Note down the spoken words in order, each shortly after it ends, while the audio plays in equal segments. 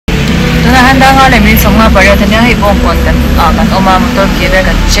handa nga le min songa paria thanya hi bom kon kan oma motor ke ver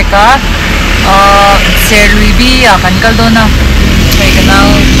kan cheka Serlui B kan kal dona kai kanal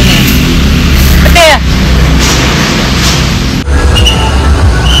ni ate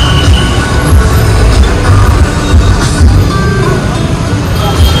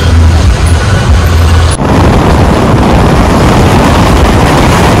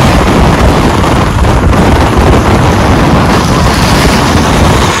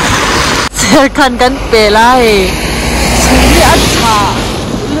kan kan pelai sini acha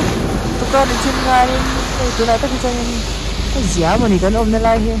tukar chin ngai tu na ta ki chang ni zia mani kan om na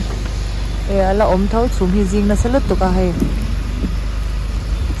lai he ala om thau chum hi jing na salut to ka he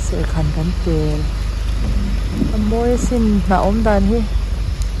se kan pel amoy sin na om dan hi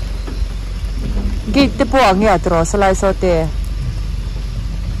gate te po angi atro salai so te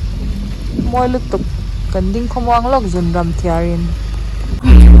moy lut to kan ding khomwang lok jun ram thiarin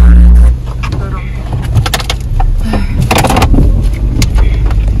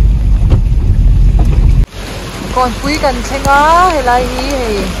còn quý cần xem á hay là ý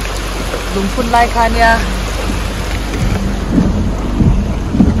thì đúng phun lai khan nha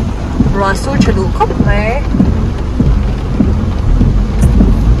rồi số chưa đủ khóc này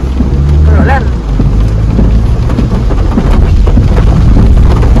rồi lên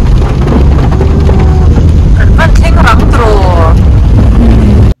cần bắt thêm rắn rồi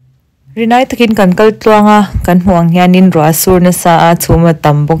rinai takin kan kal tlawh kan hmuang hianin ruasur na sa chuma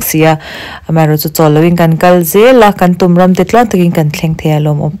tambok sia amaro chu cholowin kan kal zela kan tumram te tlawh takin kan thleng thea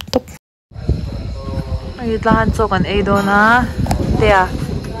lawm op top ai tlahan cho kan ei dona tea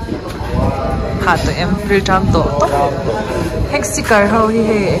kha to em free time to hexikar ho hi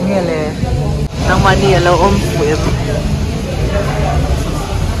he engele nangmani alo om fuem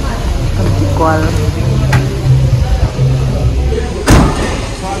kan kwal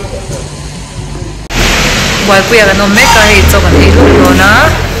ngoài quê cái nó mấy cái cho cái ấy luôn rồi na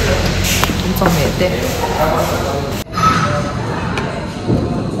cũng cho mẹ thế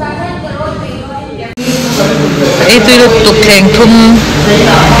cái tôi được tục thèn thum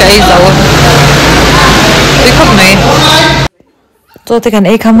cái dầu tôi khóc này cho cái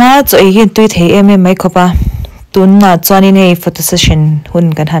ấy khama cho ấy hiện tôi thấy em mấy khóc à tuần na cho nên hay photo session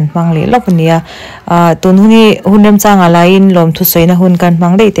hun kan han mang le lok nia tuần hun em chang alain lom thu soi na hun kan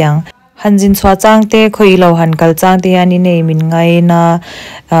mang dei tiang hanjin chwa chang te khoi lo han kal chang te ani nei min ngai na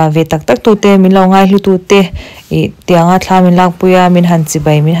ve tak tak tu te min lo ngai hlu tu te i tianga thla min lak puya min han chi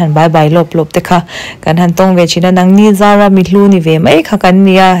bai min han bai bai lop lop te kha kan han tong ve china nang ni zara mi hlu ni ve mai kha kan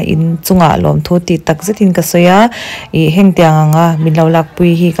nia in chunga lom thu ti tak zetin ka soya i heng tianga nga min lo lak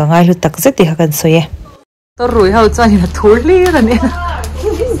pui hi ka ngai hlu tak zeti ha kan soye to rui hau chani na thurli kan ni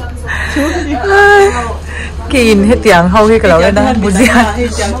Kiin hết tiếng hậu khi cái đó lên đó một gì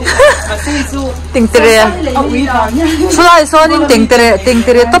tiếng tề Sulai so nên tiếng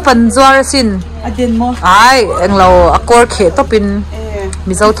tề top an zuar sin ai anh lâu accord khé topin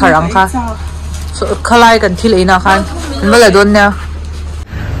Mizoram tharang kha khalai kan thil ina khan anh mới don nha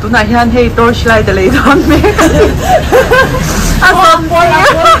tu na hian hei torchlight le don me asom boy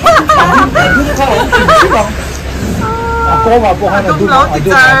có mà bộ hai là đúng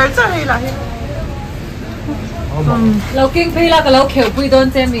lâu kinh phi là cái lâu khều phi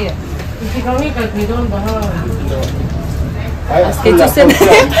đơn xem gì cái chú sen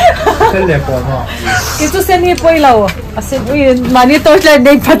cái chú sen hi phi lâu à sen phi mà ni tôi lại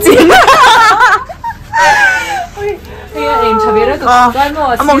định phát triển bây giờ em chả biết được cái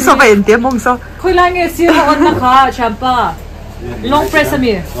nó mong sao vậy tiếng mong sao khơi lại nghe xíu họ ăn khá champa long press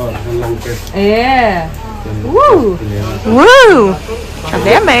mi thằng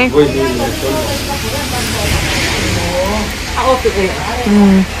đẹp mày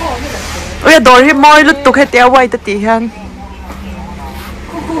ôi đồ hi môi lút tục hết đeo quay tới tí han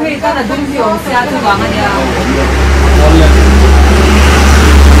khu hi ta là đúng hiểu xe từ vàng anh à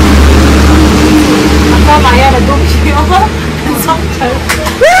ta mày là đúng hiểu xong trời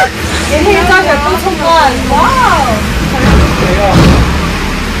cái hi ta là đúng không còn wow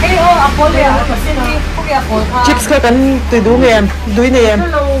cái ô apple à xin đi không cái apple chips cái cắn từ đuôi em này em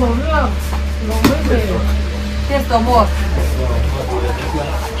test đồ mua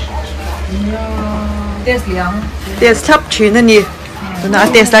test liang test chắp chín anh nhỉ tụi nó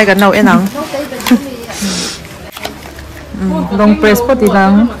test lại cái nào em nắng long press có tí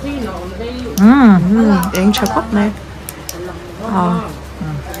lắm em chả cốc này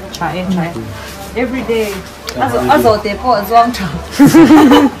try every day azo te po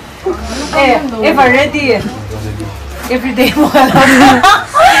zawngchhang ever ready every day mo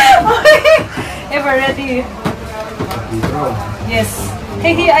ever ready yes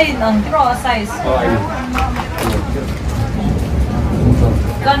hi ai nang tro size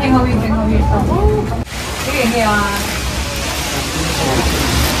con đi hơi cái gì à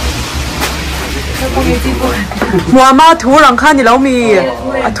mua mà thú rằng khăn thì lâu mì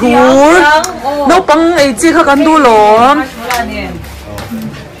thú nó bằng ấy chỉ khác ăn đu lawm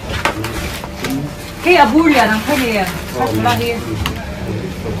cái à bùi là cái gì à là gì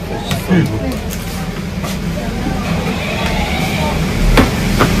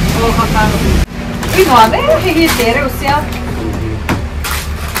ô khá khá cái gì đấy cái gì đấy sao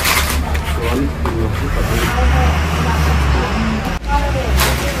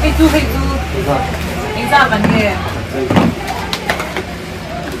cái chú anh ra bạn nghe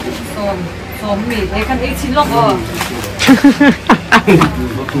xóm mì đấy khăn ấy chín lọc rồi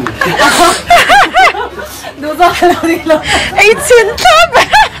đúng rồi lâu đi lâu ấy chín lắm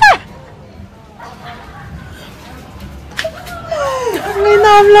ไม่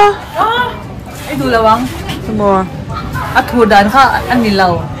น้ำละ ไอ้ดูระวัง มัว อ่ะถูดันค่ะอันนี้เรา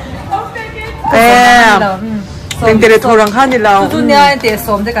แต่เป็นเตะทรังข้านี่เรา ทุกเนี่ยเตะส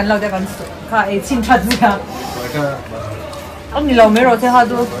มด้วยกันเราด้วยกันค่ะไอ้ชินชัดด้วยกันอันนี้เราไม่รู้ที่เขา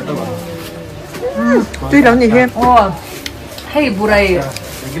ดู ด้วยแล้วนี่เห็น โอ้ให้บุไรอ่ะ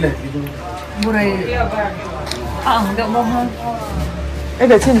เดี๋ยวมอง เอ๊ะ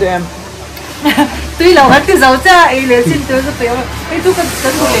เดี๋ยวชิมดูเอ็ม tuy là hết cái dấu cha ấy lấy xin tới rất béo cái tu cần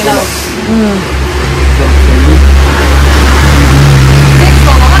dẫn của lấy đầu cái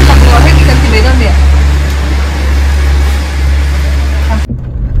còn nó ăn lọc rồi hay cái cần gì mấy đơn nè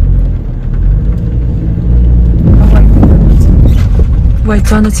vậy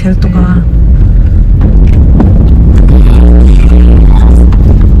cho nó chéo tung à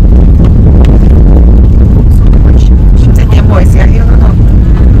em buổi sẽ yêu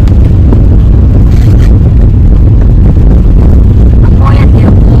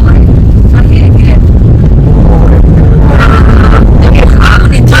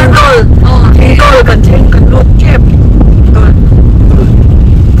nó cần thêm cần luôn chép rồi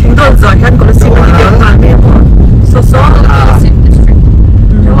chúng tôi giỏi hơn có xin cái điều mà em số số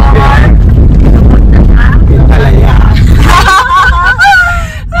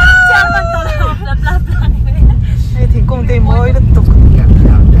thì công ty mới tiếp tục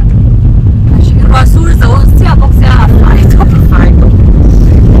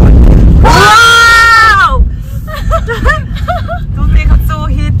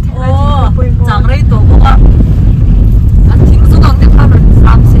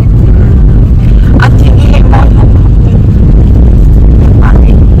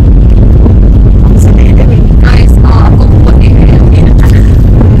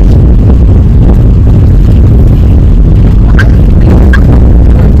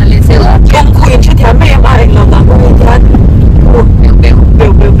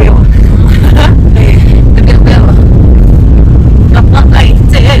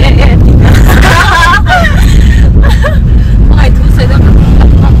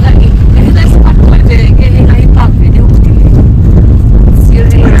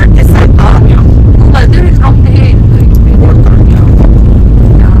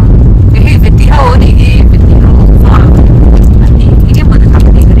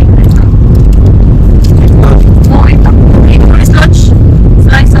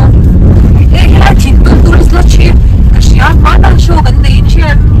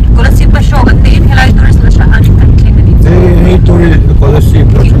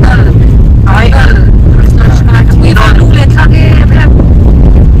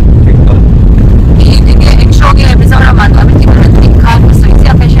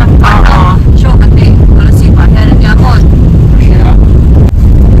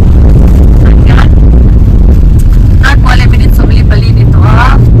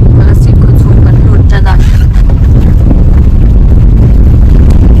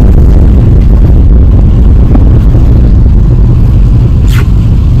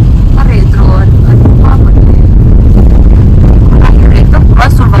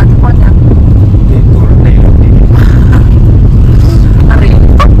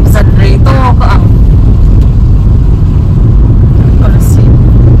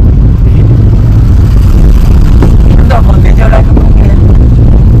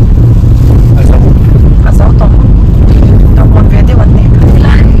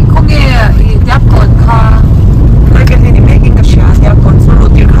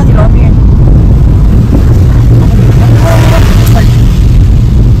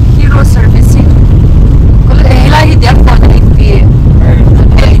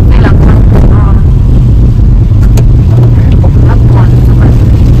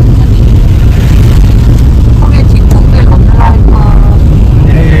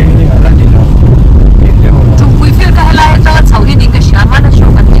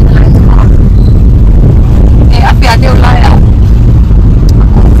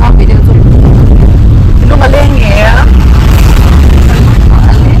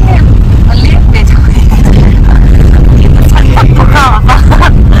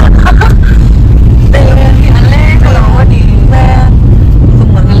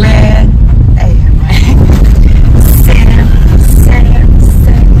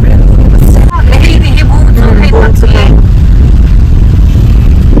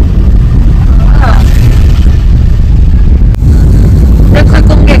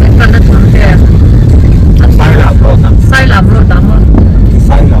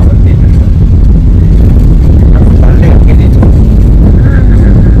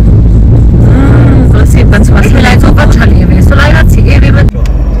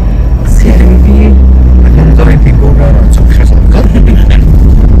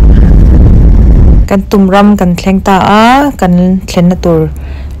kan tumram kan thleng ta a kan thlen na tur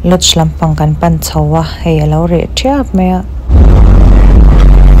lodge lampang kan pan chawa hei alo re thiap me a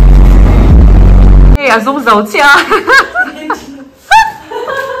hey zawngchhia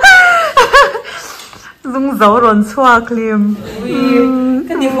zawngchhang rawn chuak lim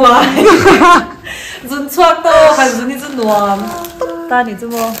cái gì vậy dân chuột to phải dân đi dân nuam ta đi dân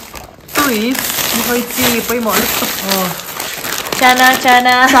mua tui mi hoi chi pai mo chana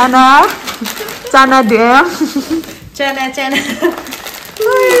chana chana de chana chana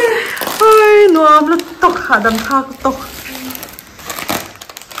ôi nuam lu tok ha dam tha tok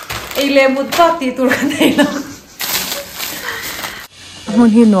ai le mut pa ti tur cái này nó hmun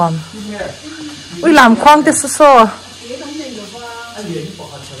hi nuam ui làm khoang te so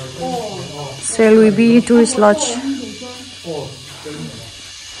Serlui B tourist lodge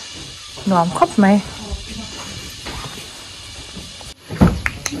nuam khop mai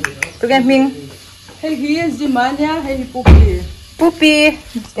tụi em mình hay hi zimania hay pupi pupi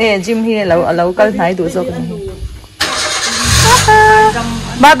gym hi lâu cái này đủ rồi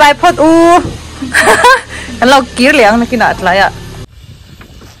bye bye phốt u lâu kia liền nó kia nát lại ạ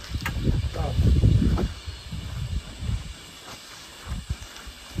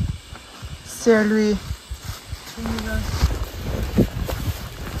Serlui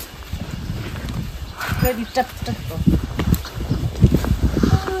đi chặt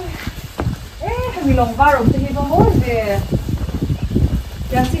mình lòng va rồi thì nó hối về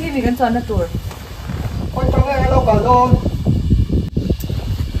yang sih mình kan chọn tour ôi trong cái lâu cả rồi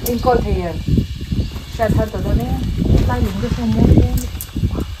in coi thì sẽ thật từ đó đấy lại những cái phong môn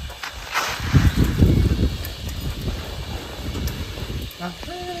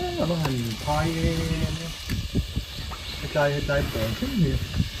nó hình thai cái trai bèn thế nhiều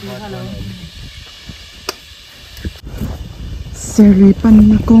Serlui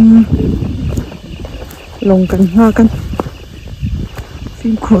pan công lồng cần hoa cần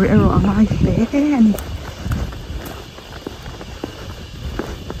phim khối ở ngoài thế anh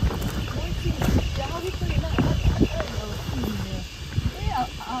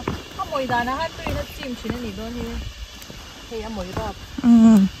mồi đàn nó hát tươi nó chìm chỉ nên nhỉ đó thì hay ăn mồi đập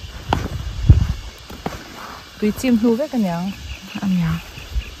tùy chim hưu với cái nhang ăn nhang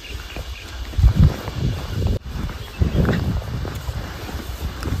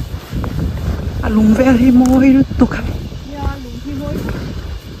lùng ve hi môi nó tục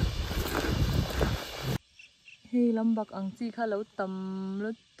hi lam bak ang chi kha lo tam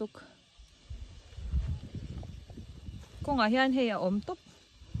lu tuk ko nga hian hei a om top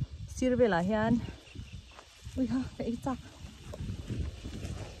sir vela hian ui ha cái chak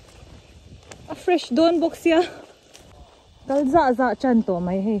a fresh don box ya kal za chan to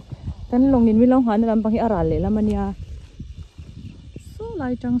mai hei kan longin mi long han ram pang hi aral le lamania so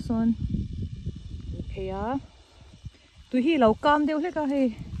lai chang son heya tu hi lo kam deuh hleka hei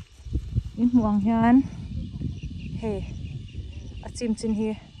in hmuang hian hei a chim chin hi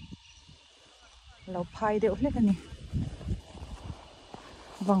lo phai deuh hlek ani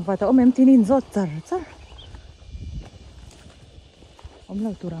vang va ta om em tin in zot char om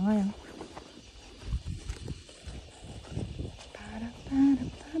lo tur anga yang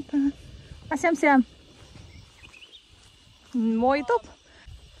a xem moi top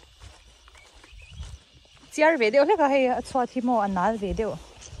chiar ve deuh hleka hei a chhuat hi mo anal ve deuh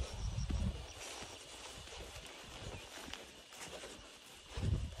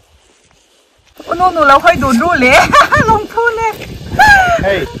nó lâu hơi đồn đu lé lòng thu nè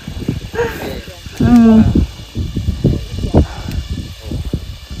hey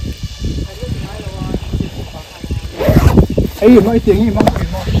ấy nói tiếng gì mong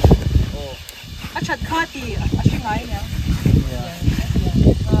a chat kha ti a shi ngai nya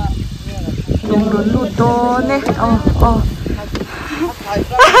lòng đồn đu to nè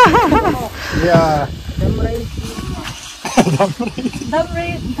yeah đâm ri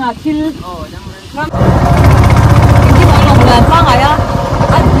thả thil đâm cái mà lòng là pha ngài á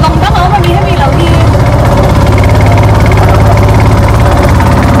lòng đâm ở mà đi hay mình lâu đi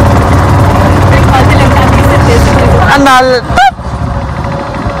cái mà thì làm gì sẽ thế anh là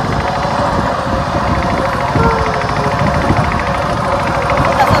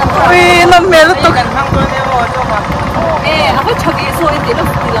ui nó mẹ nó tục à có chọc gì rồi thì nó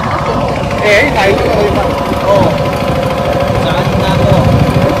làm nó cũng này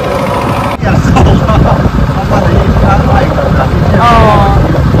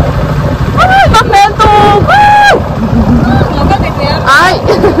mà nó mẹ tục nó có cái gì ai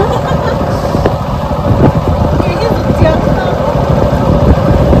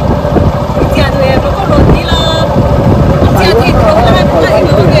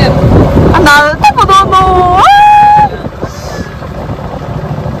anh là tất cả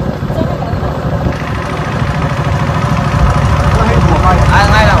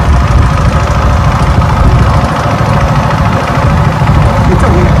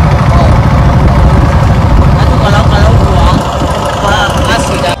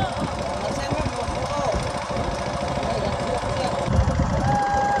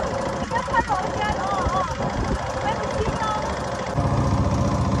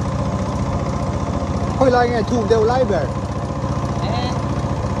khôi lại nghe thùng đều lại về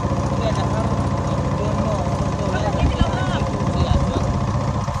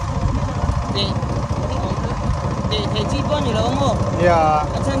để chi bao nhiêu lâu không? dạ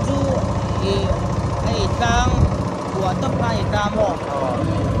Chân chú cái tam của tập hai tam không?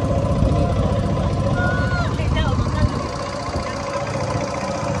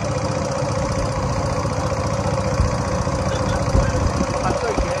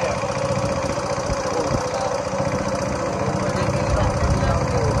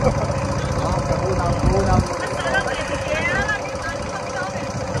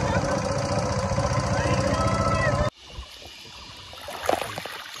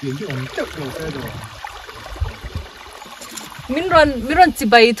 Mình ron chỉ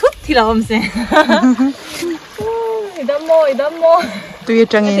bay thut thì là không sẽ. Idam mo. Tui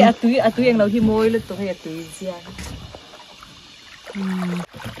trăng in. Tui yang lau hi moi le to he tui zia.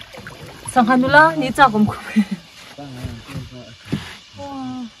 Sang hanula ni cha kom khu.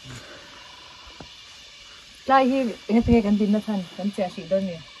 Lai hi he kan din na than kan cha si don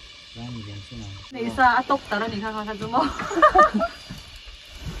ni. Nei sa atok tara ni kha kha zumo.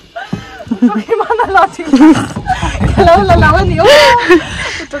 Gimana lo sih? Kalau lawan ni,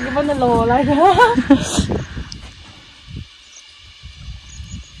 itu gimana lo lagi?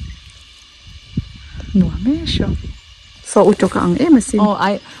 Nuam mesho. So ucok ang mesin. Oh,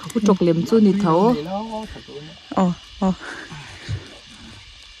 ai ucok lem tu ni tahu. Oh.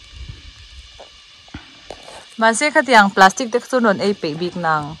 Masih kat yang plastik dek tu non pe big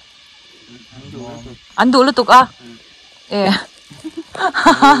nang. Andu lu tuk ah.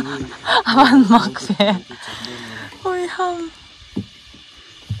 Aman mak fe. Ôi hăng.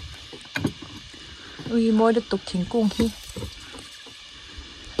 Ui moi được tục thỉnh cung hi.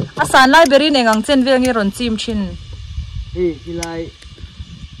 Asan lai beri ne ngang chen vel ngi ron chim chin. Đi lại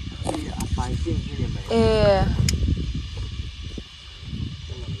phải xin cái này.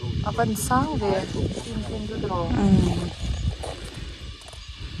 Apan sang ve chim chen du dro.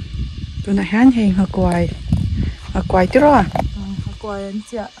 Tu na hian hei quay chứ rồi. Quay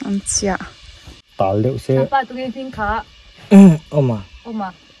Anh chia. tao liệu xe Apa tu ngi thing kha. Oma.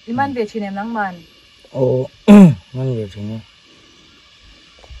 Iman ve chin em nang man. Ngon về chúng nó.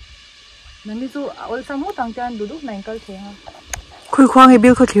 Nang ni tu ol samu tang chan duduk nang kal the ha. Khui khoang hay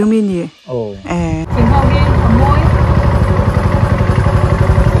bil kho thiếu mi ni. Thing ho ge moi.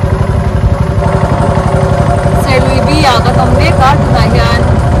 Serlui B ya ka tom le ka tu na hian.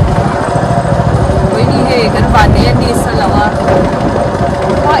 Oi ni he kan ba ne ni salawa.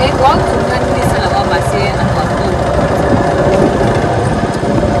 Wa ek wang tu kan ni salawa ma se an wa tu.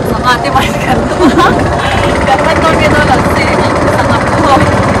 Sama te mai kan tu. Kan kan to ge do la se sama tu.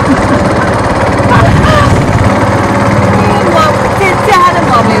 Wa te cha na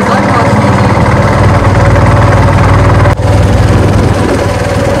ma me zo ko.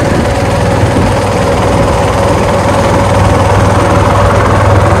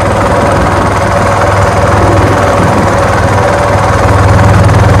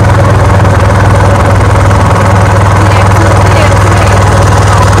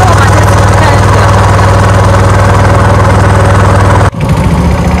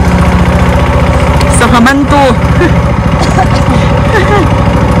 Haman tu.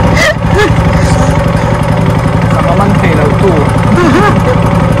 sama mang thầy lâu tu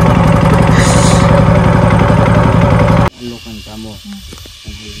Lokan kamu.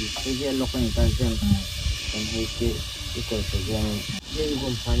 Ini lokan itu kan. Kan itu itu saja. Jadi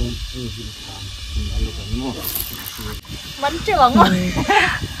gom paling ini kam. Lokan mo. Vẫn trưởng mà.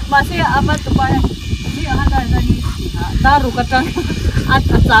 Mà xe amat tu pa. Ni ada ni. Daru katang. At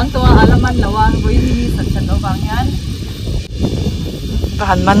sang tu alaman lawan với ni sat sat awang yan.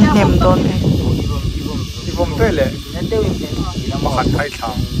 Tahan man nem don. ibom tele Nanti ini. makan khai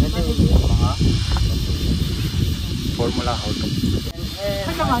thang formula how to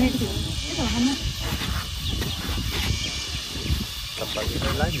Kan awang itu. tập đi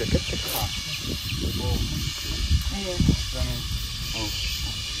lên lại được kết quả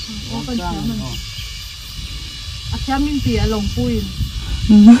Acha min pi along puin.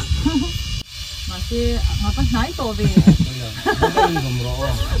 Masih ngapa naik to be. Ini gomro.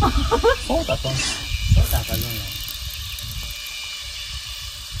 số ta con Số ta phải luôn.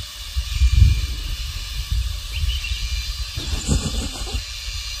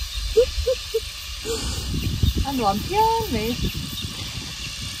 Ăn nuam pian me.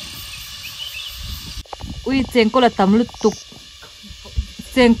 Ui cheng ko la tam lu tuk.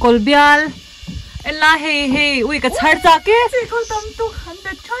 Cheng kol bial. Ela hey ui ka chhar cha ke cheng kol tam tuk han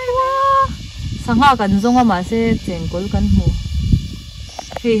da chai wa. Sanga kan zonga ma se cheng kol kan mu.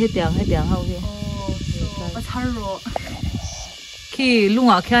 He tiang hau he. tharo khi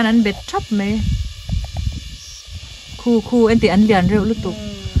lunga khian an bet thap me khu enti an lian reu lutuk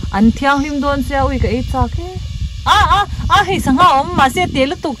an thiang hlim don sia ui ka e cha ke hei sanga om ma se te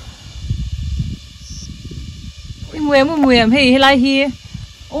lutuk muem hei helai hi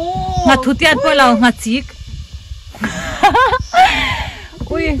nga thutiat po law nga chik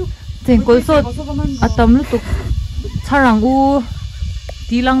ui tengkol so atam lutuk charang u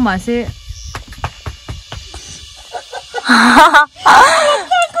tilang ma se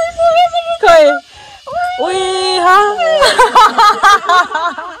coi ui ha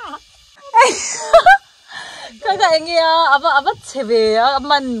cái cái nghe aba cheve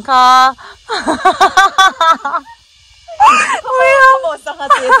man kha ui ha mo sang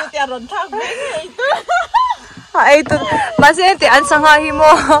ate tu tia ron thang me ai tu ma se te an sanga hi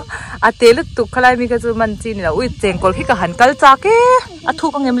mo ate lu tu khalai mi ka chu man chi ni la ui chengkol hi ka han kal cha ke a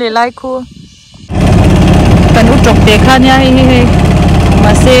thu ka ngem le lai khu kan u tok te kha nya hi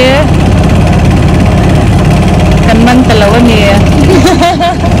ma se kan man talaw ni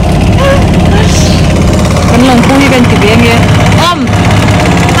kan long phu hi kan ti beng ye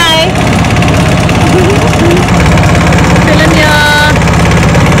hi pelanya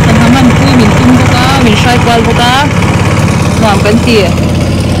kan haman pui min tum ka min shai kwal ka nuam kan ti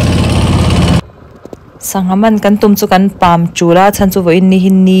sangaman kan tum chu kan pam chula chan chu vo in ni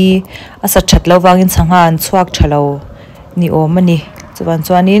hin ni asa that lo wangin changa an chuak thalo ni om ani chuan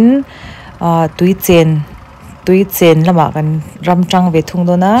chuanin tui chen lama kan ramtang ve thung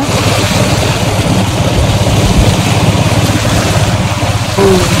do na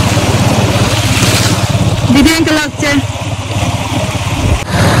dideng kalak che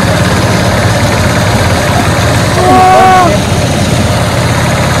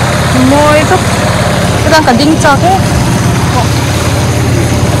moi to kadang kading cha ke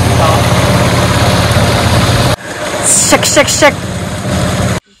shek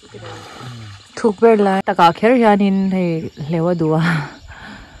thuk ber la taka kher hianin hei hlewa duwa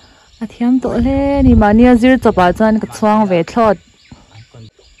athiam to le ni mania zir chapa chan ka chuang ve thlot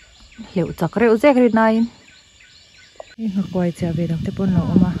hleu chakre uzek ri nain e ngakoi cha ve dang te pon lo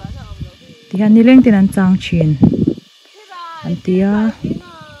oma ti han ni leng tin an chang chin an tia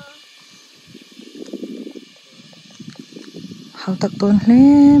hau tak ton hle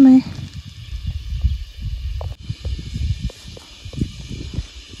mai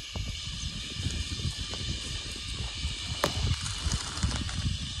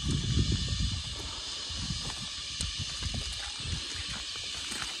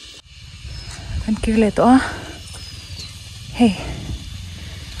kêu lệ to hey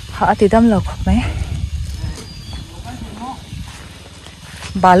họ thì đâm lộc mấy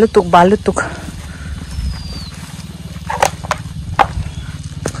bà lút tục bà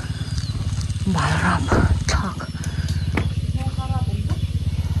rap thak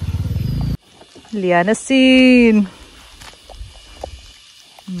liana sin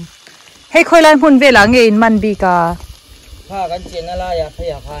hey khoi lan hun ve la nge in man bi ka pha kan chen ala ya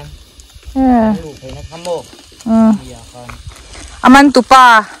phaya khanลูกเห็นนะคำโมaman tupa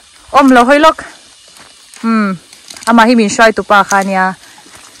om lo hoi lok ama hi min shai tupa khania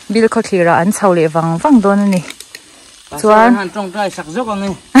bil kho thlira an chhaule wang don ni chuan han tong trai sak jok ang ni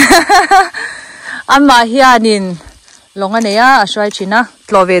ama hianin longa neya a shai china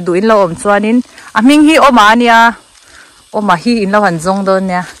tlawh du in lo om chuanin a hming hi oma ania oma hi in lo han zong don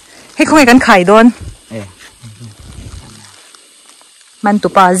nia he khoi kan khai don man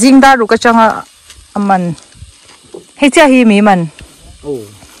tupa jingda ru ka changa aman he cha hi mi man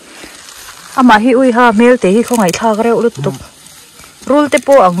ama hi ui ha mel te hi khongai thak reu lut tup rul te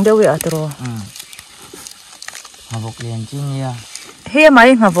po ang dewi atro ngavok len chin ya he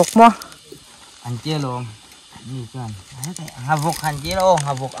mai ngavok mo an che long ni chan ngavok han che lo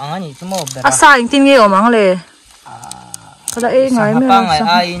ngavok ang ani chmo bera asa ing tin nge omang le kada e ngai me pa ngai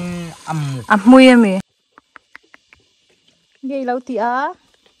a in amui ami gây lâu tía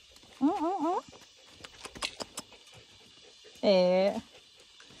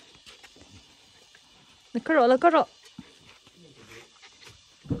cái rổ là cái rổ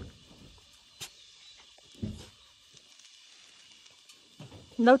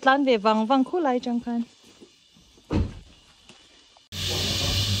lâu tan về văng khu lại chẳng can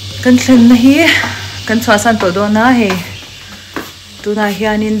cần chân này cần xóa san tổ đô na he tu na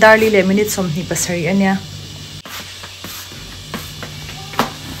hian in darli le minute som hi pasari ania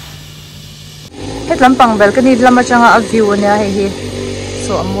hết lampang balcony lama changa a view ania he hi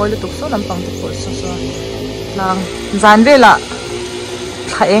so amoi lu tuk so lampang tu ko so lang zan vela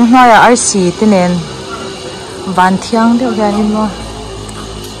tha eng hmaya rc tinen van thiang deuh hian in mo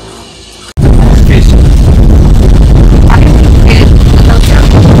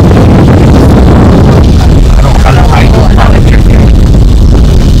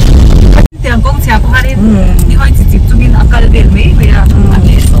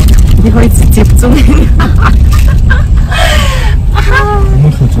hoi chip chung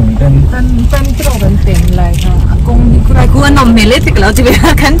Muốn khử trùng tên tan tro kan tem lai ha kong ni kurai ku anom mele tik lo ti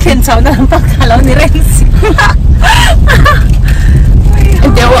kan ken chau na pa khalo ni ren si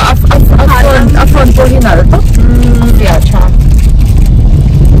Deu a front po hinar to ya cha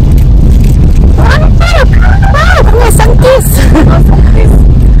Kuma santis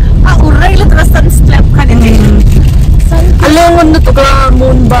uray la tra sun slap kan ni alongon na to ka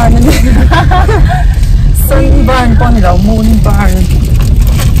moon bar na sun bar po ni daw moon bar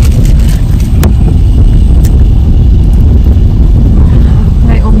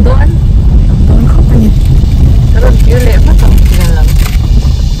ngay ôm đón không phải nhìn rất là lệ phát trong kia là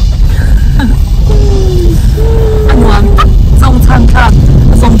nuam zawngchhang ka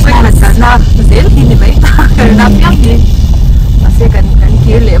zawngchhang là sana dễ khi ni mấy cái nam nhắc gì mà sẽ cần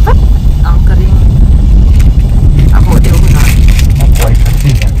kia lệ phát ang karing ako đều ko na quay thật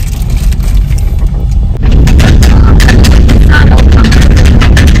đi nhỉ.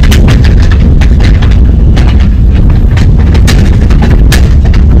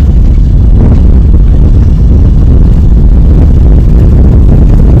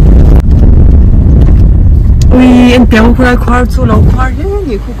 Ui, em béo qua khoar chu lâu khoar hết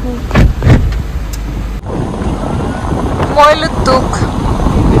nhỉ khu khu Moi lutuk.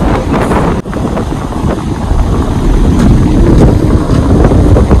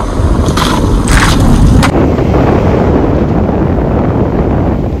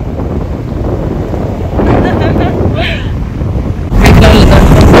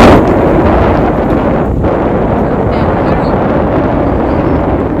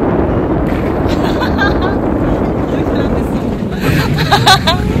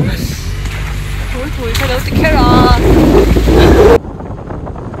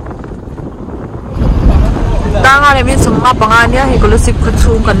 Tanga ni min summa pangania hi kulusip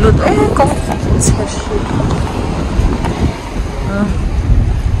khachung kan lut kong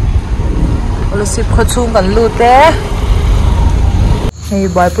kulusip khachung kan lut hey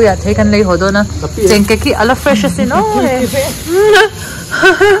boy puya thei kan lei hodo na chengke ki ala fresh asino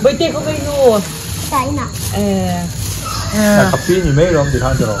bây giờ không gây nô Cà phê thì mấy rồi thì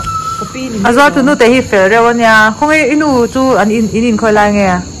than cho rồi. azo tu nu te hi fer rewan ya khong inu chu an in khoi la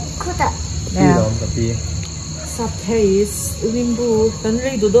nge Đi rồi cà phê. sắp thấy limbu tấn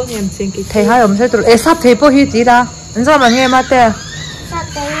rây đồ đồ nhầm trên cái thei hai om se tu sap thei po hi ti da an zo man nge ma te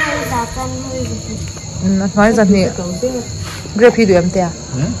nói rằng ni grape hi du em te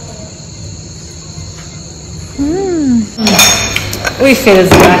ui fel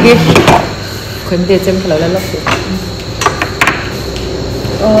ra hi khun de chem khalo la lok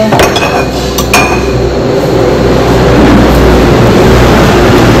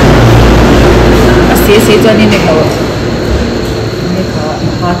sẽ cho nên này cậu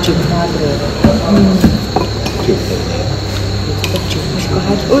hai chục hoa rồi có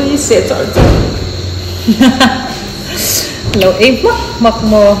hai ui sẽ chọn lâu em mặc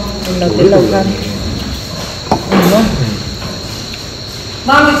mò lâu tới lâu hơn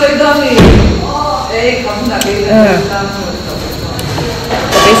mang đi chơi đâu đi ê không là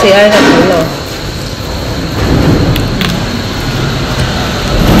cái xe ai là thử rồi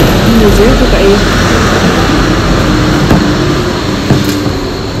nhiều dữ cho cái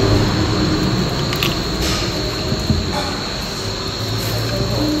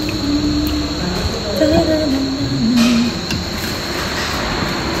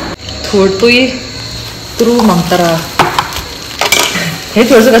thua tui tru mang tara thế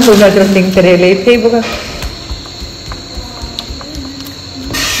thua sẽ gắn tụi này trong đình tề lấy thế bữa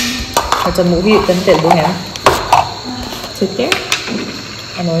ở trong mũi tấn tệ bố nhá chết té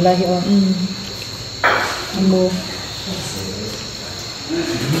anh nói là hiểu anh mua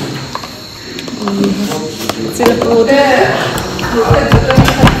xin lỗi cô đấy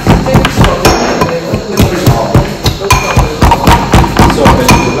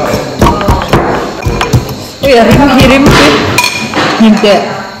ui là hirim nhìn tệ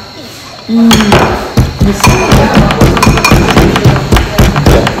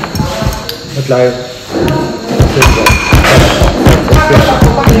Mất lại.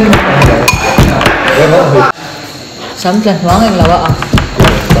 sắm lần món anh là vợ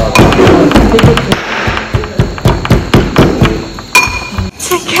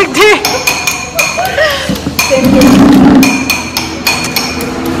chết cách đi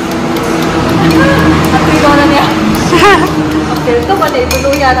happy con anh nhá cái các bạn ấy tôi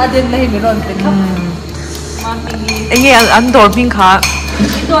nuôi nhà đã đến đây mới rồi phải không anh nghe ăn đồ pin khá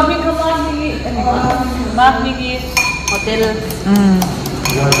đồ pin không mang đi hotel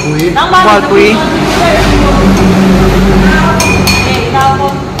Quay quý. Quay quý.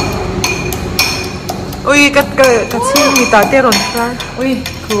 ui cắt xin thì tao tê rồi ui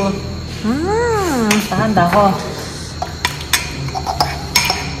cool tahan dah ho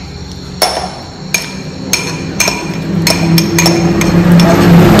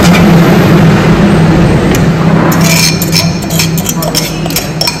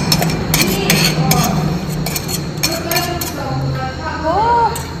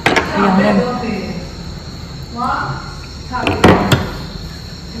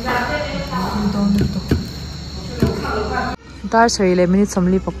dar sari le minute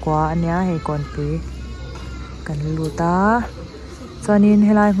somli pakwa ania he kon pui kan luta chanin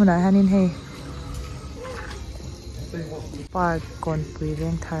helai huna hanin he par kon pui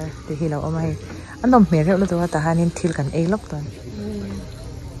reng thar te hi lo ama he anom me re lo to ta hanin thil kan ei lok ton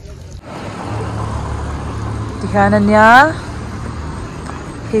ti hanania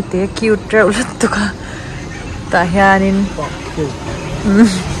he te cute re lo to ka ta hanin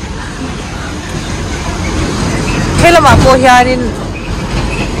hello ma po hianin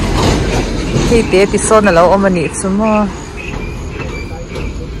hi te episode na lo omani chumo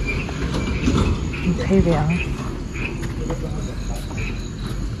thei ve ang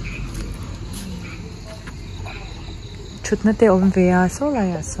chutna te om ve a so la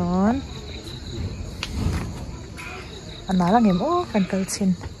ya son anala ngem o kan kal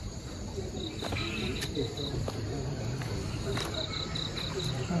chin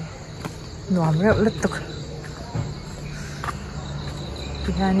nuam re lutuk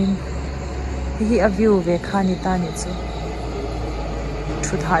hianin hi a view ve khani ta ni chu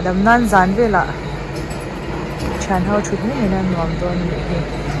thut hadam nan zan vela chan ho thut ni na nuam don ni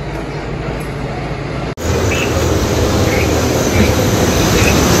he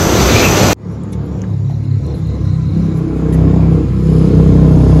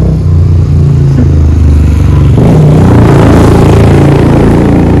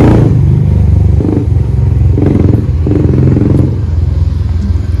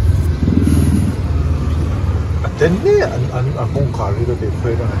Then an không khá đi được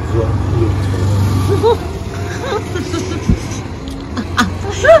thuê là dương lụt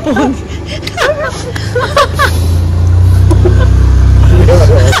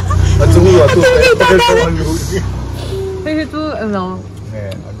chú à chú cái con lụt thế chú em nào nè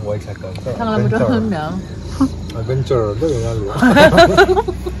anh quay sạch rồi thằng làm một hơn nữa adventure đó là lụt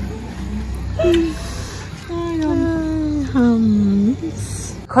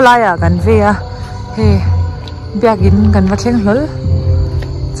kholaya kan ve a he biakin kan va thleng hlol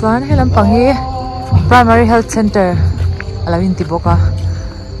chuan he lampang hi primary health center alawin ti boka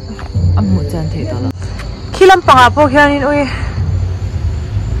amu chan the ta la khi lampang a po hianin ui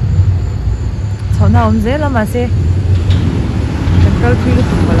chona om je lama se central phi lu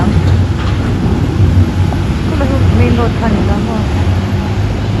balang ko la main road khan la ho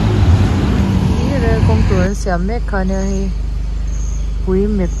ni re kong tu siam me khane hi pui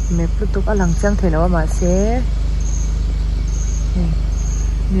map lutuk alang chang thelo ma se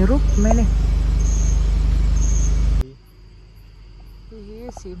ni rup mele hi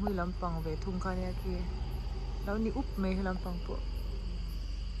si hui lampang ve thung khane ki lo ni up me lampang po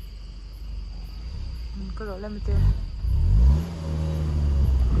ko lo lamte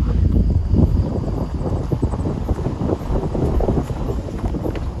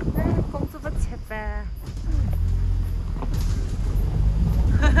kong su va chepa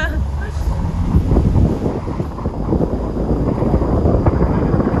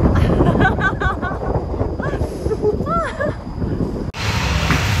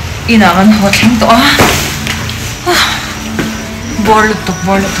inangan hotling to bor lutuk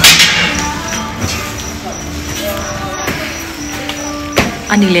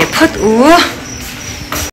ani le phat u